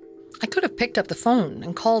 I could have picked up the phone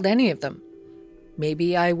and called any of them.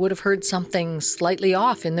 Maybe I would have heard something slightly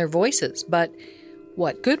off in their voices, but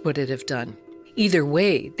what good would it have done? Either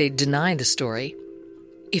way, they'd deny the story.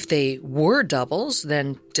 If they were doubles,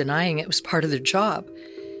 then denying it was part of their job.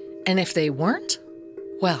 And if they weren't,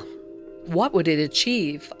 well, What would it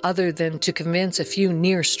achieve other than to convince a few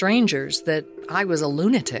near strangers that I was a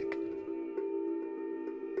lunatic?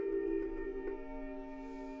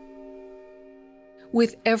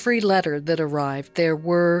 With every letter that arrived, there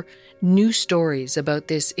were new stories about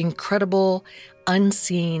this incredible,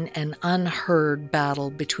 unseen and unheard battle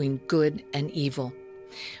between good and evil,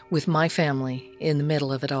 with my family in the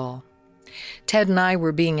middle of it all. Ted and I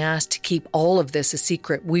were being asked to keep all of this a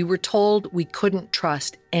secret. We were told we couldn't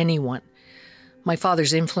trust anyone. My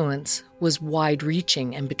father's influence was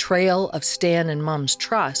wide-reaching, and betrayal of Stan and Mum's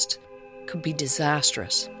trust could be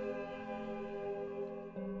disastrous.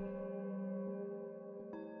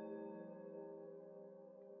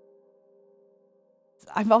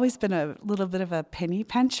 I've always been a little bit of a penny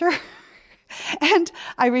pincher. And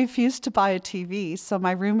I refused to buy a TV. So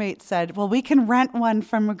my roommate said, well, we can rent one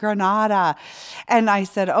from Granada. And I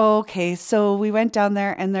said, oh, okay. So we went down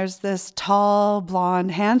there, and there's this tall,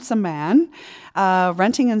 blonde, handsome man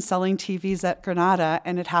renting and selling TVs at Granada.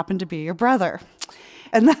 And it happened to be your brother.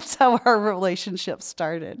 And that's how our relationship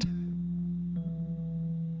started.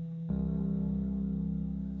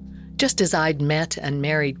 Just as I'd met and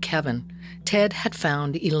married Kevin, Ted had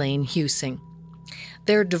found Elaine Husing.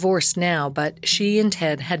 They're divorced now, but she and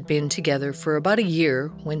Ted had been together for about a year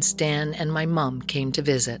when Stan and my mum came to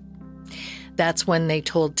visit. That's when they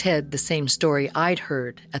told Ted the same story I'd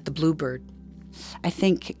heard at the Bluebird. I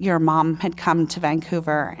think your mom had come to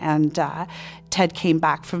Vancouver, and Ted came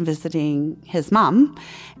back from visiting his mom,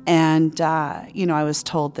 and I was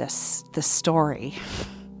told this story.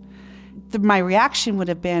 My reaction would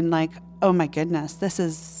have been like, oh my goodness, this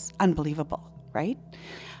is unbelievable, right?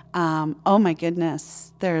 Oh my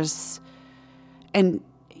goodness,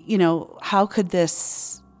 how could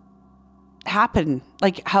this happen?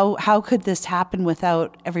 Like, how could this happen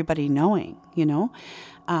without everybody knowing,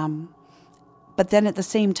 But then at the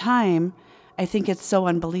same time, I think it's so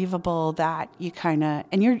unbelievable that you kind of,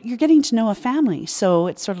 and you're getting to know a family. So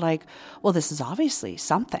it's sort of like, well, this is obviously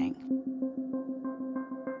something.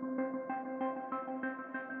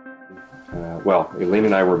 Elaine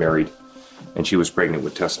and I were married, and she was pregnant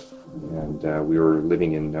with Tessa. And we were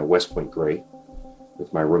living in West Point Grey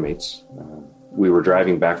with my roommates. We were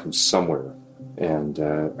driving back from somewhere, and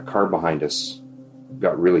a car behind us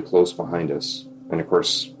got really close behind us. And of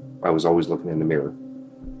course, I was always looking in the mirror.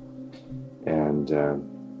 And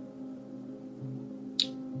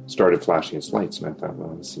started flashing its lights. And I thought,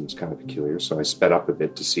 well, this seems kind of peculiar. So I sped up a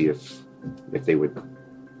bit to see if they would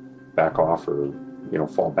back off or,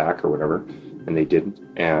 fall back or whatever. And they didn't.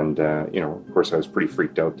 And, of course, I was pretty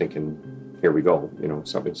freaked out thinking, here we go,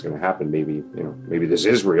 something's going to happen. Maybe this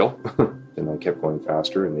is real. And I kept going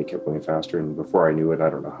faster, and they kept going faster. And before I knew it, I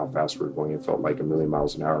don't know how fast we were going. It felt like 1,000,000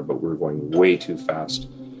 miles an hour, but we were going way too fast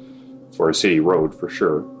for a city road for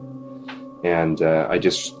sure. And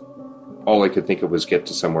all I could think of was get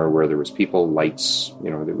to somewhere where there was people, lights,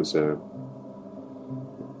 there was a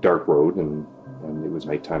dark road, and it was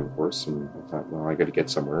nighttime, of course. And I thought, well, I got to get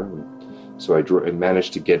somewhere. And so I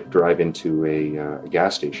managed to drive into a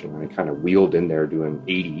gas station. And I kind of wheeled in there doing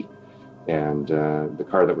 80. And the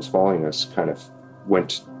car that was following us kind of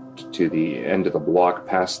went to the end of the block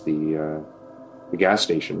past the gas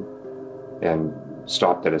station and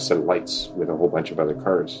stopped at a set of lights with a whole bunch of other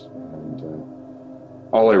cars. And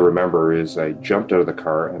all I remember is I jumped out of the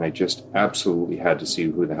car, and I just absolutely had to see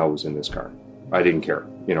who the hell was in this car. I didn't care.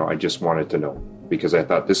 I just wanted to know, because I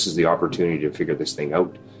thought this is the opportunity to figure this thing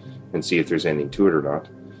out and see if there's anything to it or not.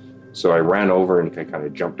 So I ran over and I kind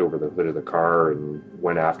of jumped over the hood of the car and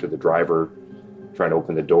went after the driver, trying to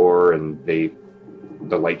open the door, and the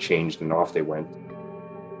light changed and off they went.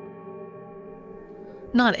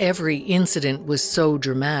 Not every incident was so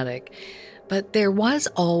dramatic, but there was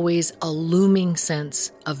always a looming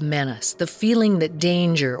sense of menace, the feeling that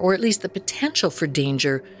danger, or at least the potential for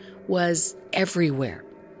danger, was everywhere.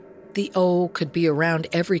 The O could be around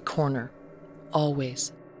every corner,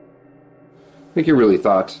 always. I think you really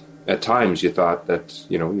thought, at times you thought that,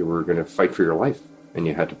 you were going to fight for your life and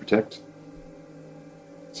you had to protect.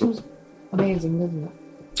 Seems amazing, doesn't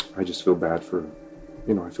it? I just feel bad for,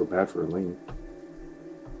 I feel bad for Elaine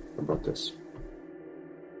about this.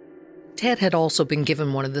 Ted had also been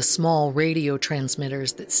given one of the small radio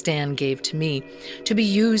transmitters that Stan gave to me to be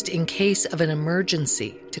used in case of an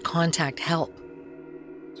emergency to contact help.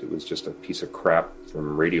 It was just a piece of crap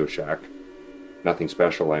from Radio Shack. Nothing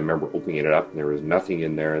special. I remember opening it up, and there was nothing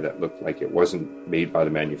in there that looked like it wasn't made by the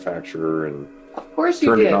manufacturer. And of course you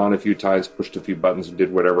turned did. It on a few times, pushed a few buttons, and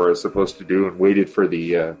did whatever I was supposed to do, and waited for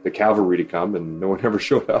the cavalry to come, and no one ever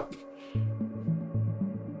showed up.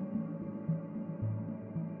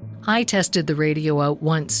 I tested the radio out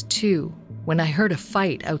once, too, when I heard a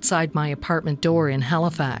fight outside my apartment door in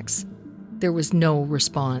Halifax. There was no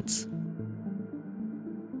response.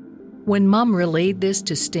 When Mum relayed this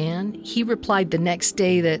to Stan, he replied the next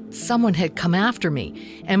day that someone had come after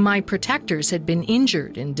me and my protectors had been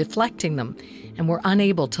injured in deflecting them and were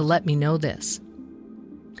unable to let me know this.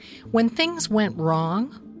 When things went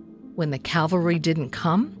wrong, when the cavalry didn't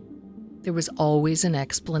come, there was always an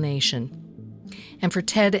explanation. And for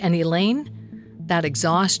Ted and Elaine, that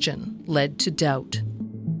exhaustion led to doubt.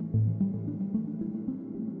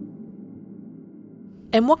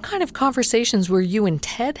 And what kind of conversations were you and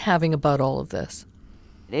Ted having about all of this?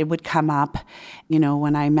 It would come up,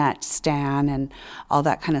 when I met Stan and all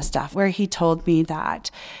that kind of stuff, where he told me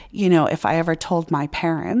that, if I ever told my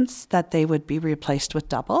parents that they would be replaced with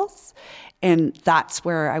doubles. And that's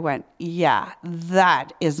where I went, yeah,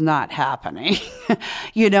 that is not happening,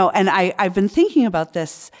 and I've been thinking about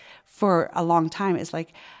this for a long time. It's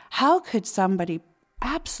like, how could somebody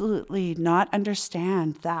absolutely not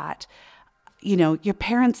understand that, your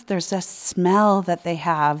parents, there's a smell that they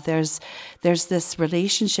have, there's this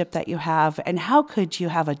relationship that you have, and how could you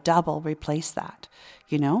have a double replace that?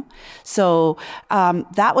 So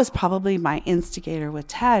that was probably my instigator with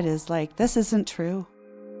Ted, is like, this isn't true.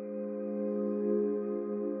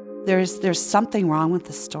 There's something wrong with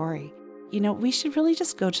the story. We should really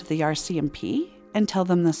just go to the RCMP and tell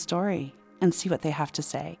them the story and see what they have to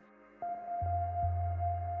say.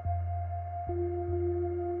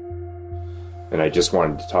 And I just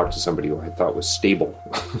wanted to talk to somebody who I thought was stable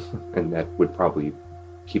and that would probably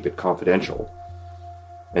keep it confidential,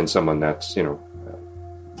 and someone that's,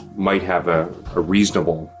 might have a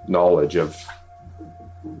reasonable knowledge of,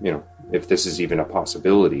 if this is even a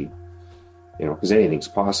possibility, because anything's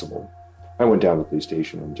possible. I went down to the police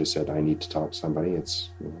station and just said, I need to talk to somebody.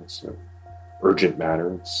 It's an urgent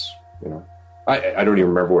matter. It's, I don't even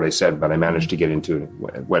remember what I said, but I managed to get into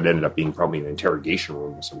what ended up being probably an interrogation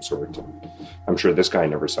room of some sort. I'm sure this guy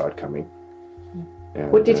never saw it coming.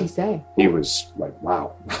 And, what did he say? He was like,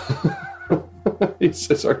 wow. He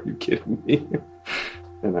says, are you kidding me?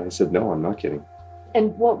 And I said, no, I'm not kidding.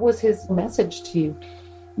 And what was his message to you?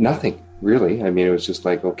 Nothing, really. I mean, it was just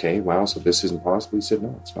like, okay, wow, so this isn't possible. He said,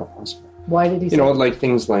 no, it's not possible. Why did he say like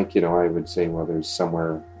things like, I would say, well, there's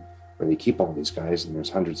somewhere where they keep all these guys and there's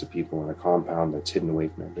hundreds of people in a compound that's hidden away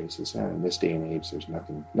from everybody. Says, in this day and age, there's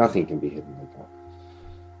nothing can be hidden like that.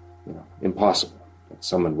 Impossible. That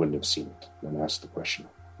someone wouldn't have seen it and asked the question,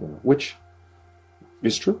 which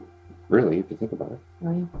is true, really, if you think about it.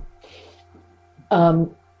 Right.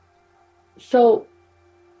 So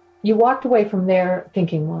you walked away from there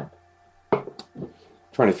thinking what?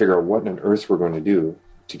 Trying to figure out what on earth we're going to do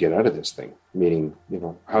to get out of this thing. Meaning,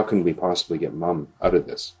 how can we possibly get Mom out of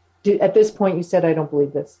this? At this point, you said, I don't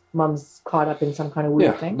believe this. Mom's caught up in some kind of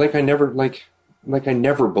weird thing? Like I never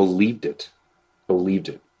believed it.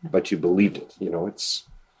 But you believed it. It's,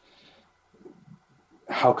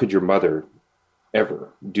 how could your mother ever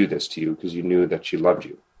do this to you? Because you knew that she loved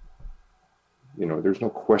you. There's no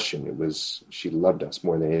question. She loved us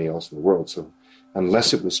more than anything else in the world. So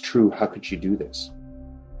unless it was true, how could she do this?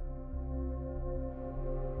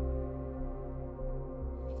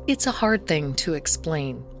 It's a hard thing to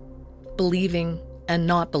explain, believing and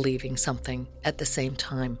not believing something at the same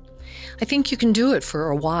time. I think you can do it for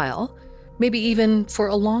a while, maybe even for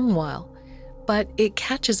a long while, but it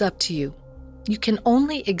catches up to you. You can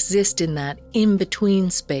only exist in that in-between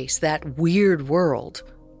space, that weird world,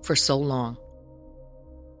 for so long.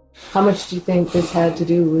 How much do you think this had to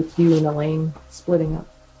do with you and Elaine splitting up?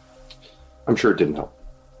 I'm sure it didn't help.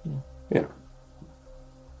 Yeah.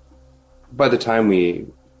 By the time we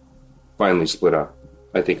finally split up,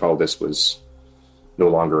 I think all this was no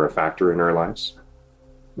longer a factor in our lives.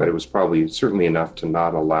 But it was probably certainly enough to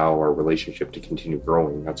not allow our relationship to continue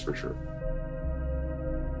growing, that's for sure.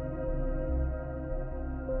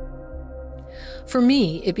 For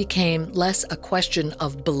me, it became less a question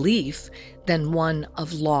of belief than one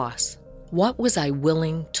of loss. What was I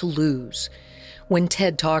willing to lose? When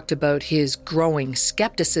Ted talked about his growing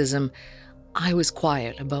skepticism, I was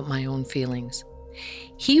quiet about my own feelings.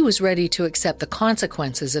 He was ready to accept the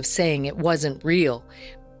consequences of saying it wasn't real,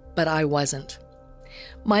 but I wasn't.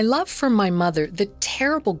 My love for my mother, the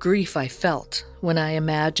terrible grief I felt when I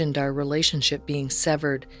imagined our relationship being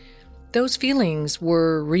severed, those feelings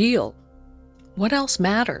were real. What else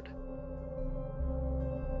mattered?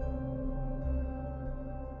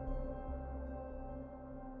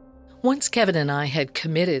 Once Kevin and I had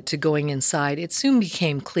committed to going inside, it soon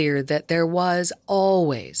became clear that there was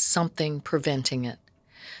always something preventing it.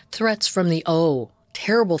 Threats from the O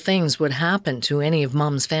Terrible things would happen to any of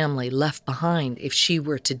Mom's family left behind if she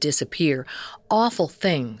were to disappear. Awful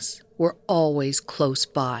things were always close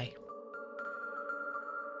by.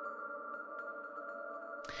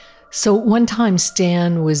 So one time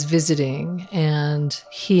Stan was visiting, and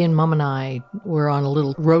he and Mom and I were on a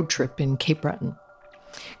little road trip in Cape Breton.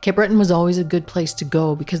 Cape Breton was always a good place to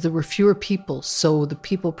go because there were fewer people, so the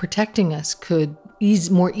people protecting us could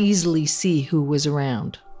more easily see who was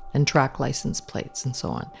around and track license plates and so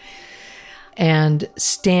on. And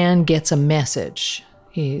Stan gets a message,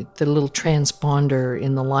 the little transponder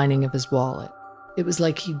in the lining of his wallet. It was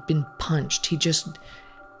like he'd been punched.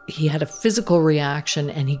 He had a physical reaction,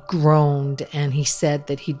 and he groaned, and he said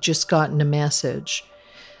that he'd just gotten a message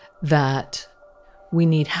that we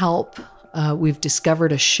need help. We've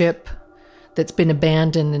discovered a ship that's been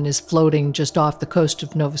abandoned and is floating just off the coast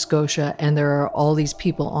of Nova Scotia, and there are all these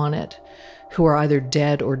people on it who are either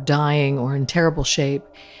dead or dying or in terrible shape.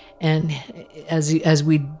 And as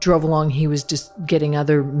we drove along, he was just getting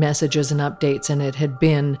other messages and updates, and it had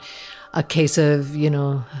been a case of,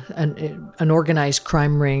 an organized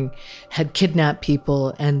crime ring had kidnapped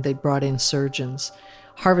people, and they brought in surgeons,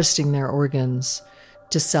 harvesting their organs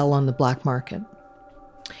to sell on the black market.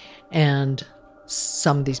 And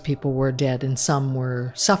some of these people were dead and some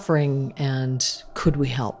were suffering, and could we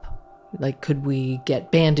help? Like, could we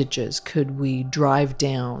get bandages? Could we drive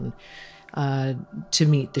down to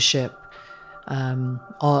meet the ship?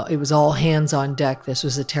 It was all hands on deck. This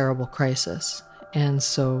was a terrible crisis. And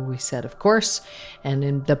so we said, of course. And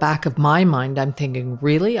in the back of my mind, I'm thinking,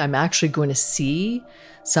 really? I'm actually going to see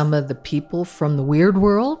some of the people from the weird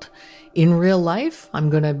world in real life? I'm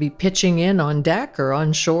going to be pitching in on deck or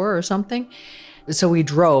on shore or something? So we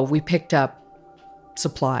drove. We picked up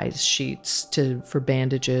supplies, sheets for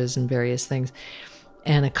bandages and various things.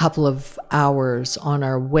 And a couple of hours on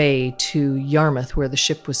our way to Yarmouth, where the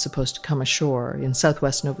ship was supposed to come ashore in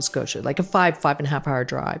southwest Nova Scotia, like a 5.5 hour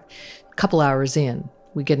drive. A couple hours in,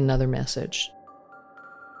 we get another message.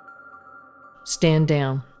 Stand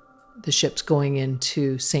down. The ship's going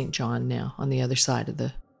into St. John now, on the other side of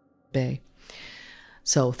the bay.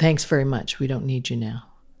 So thanks very much. We don't need you now.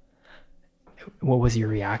 What was your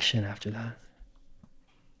reaction after that?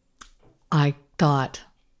 I thought,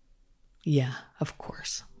 yeah, of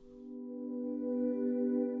course.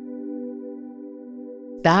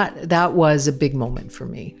 That was a big moment for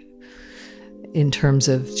me, in terms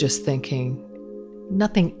of just thinking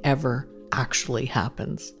nothing ever actually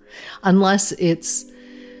happens unless it's,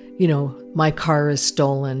 my car is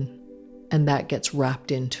stolen and that gets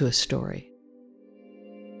wrapped into a story.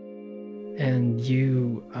 And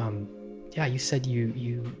you said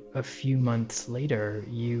you a few months later,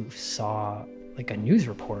 you saw like a news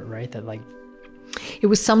report, right? That like... It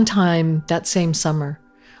was sometime that same summer.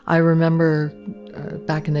 I remember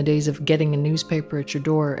back in the days of getting a newspaper at your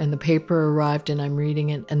door, and the paper arrived and I'm reading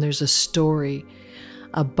it, and there's a story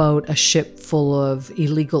about a ship full of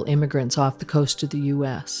illegal immigrants off the coast of the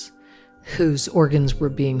U.S. whose organs were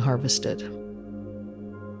being harvested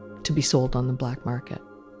to be sold on the black market.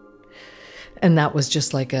 And that was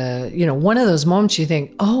just like one of those moments you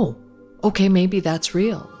think, oh, okay, maybe that's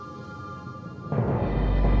real.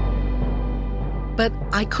 But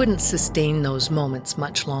I couldn't sustain those moments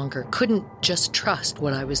much longer, couldn't just trust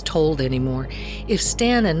what I was told anymore. If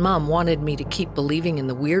Stan and Mom wanted me to keep believing in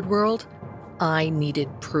the weird world, I needed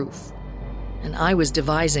proof. And I was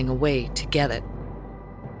devising a way to get it.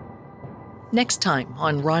 Next time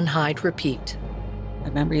on Run, Hide, Repeat. I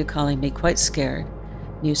remember you calling me quite scared.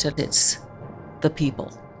 You said it's the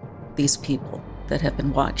people, these people that have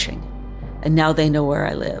been watching. And now they know where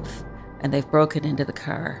I live. And they've broken into the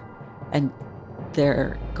car. And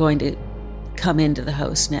they're going to come into the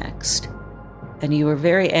house next. And you were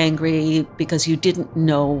very angry because you didn't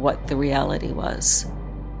know what the reality was.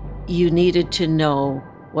 You needed to know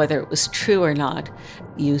whether it was true or not.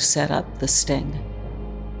 You set up the sting.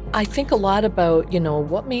 I think a lot about,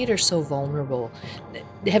 what made her so vulnerable.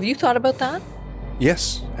 Have you thought about that?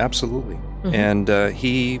 Yes, absolutely. Mm-hmm. And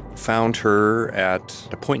he found her at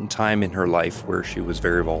a point in time in her life where she was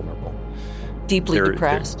very vulnerable. Deeply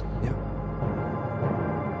depressed. Yeah.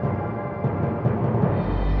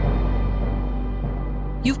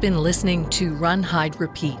 You've been listening to Run, Hide,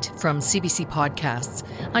 Repeat from CBC Podcasts.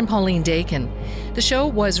 I'm Pauline Dakin. The show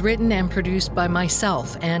was written and produced by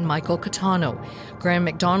myself and Michael Catano. Graham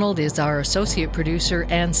McDonald is our associate producer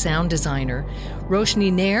and sound designer.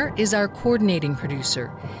 Roshni Nair is our coordinating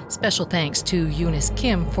producer. Special thanks to Eunice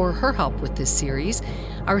Kim for her help with this series.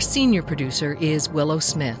 Our senior producer is Willow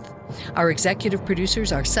Smith. Our executive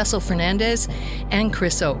producers are Cecil Fernandez and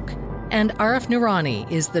Chris Oak. And Arif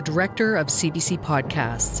Noorani is the director of CBC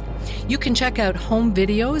Podcasts. You can check out home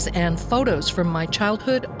videos and photos from my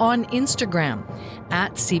childhood on Instagram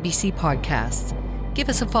at CBC Podcasts. Give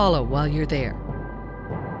us a follow while you're there.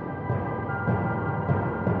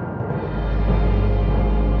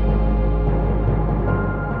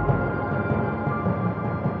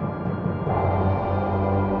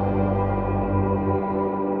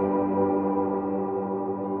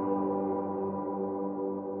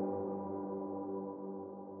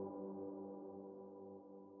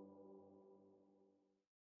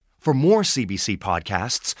 For more CBC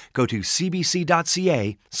podcasts, go to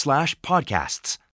cbc.ca/podcasts.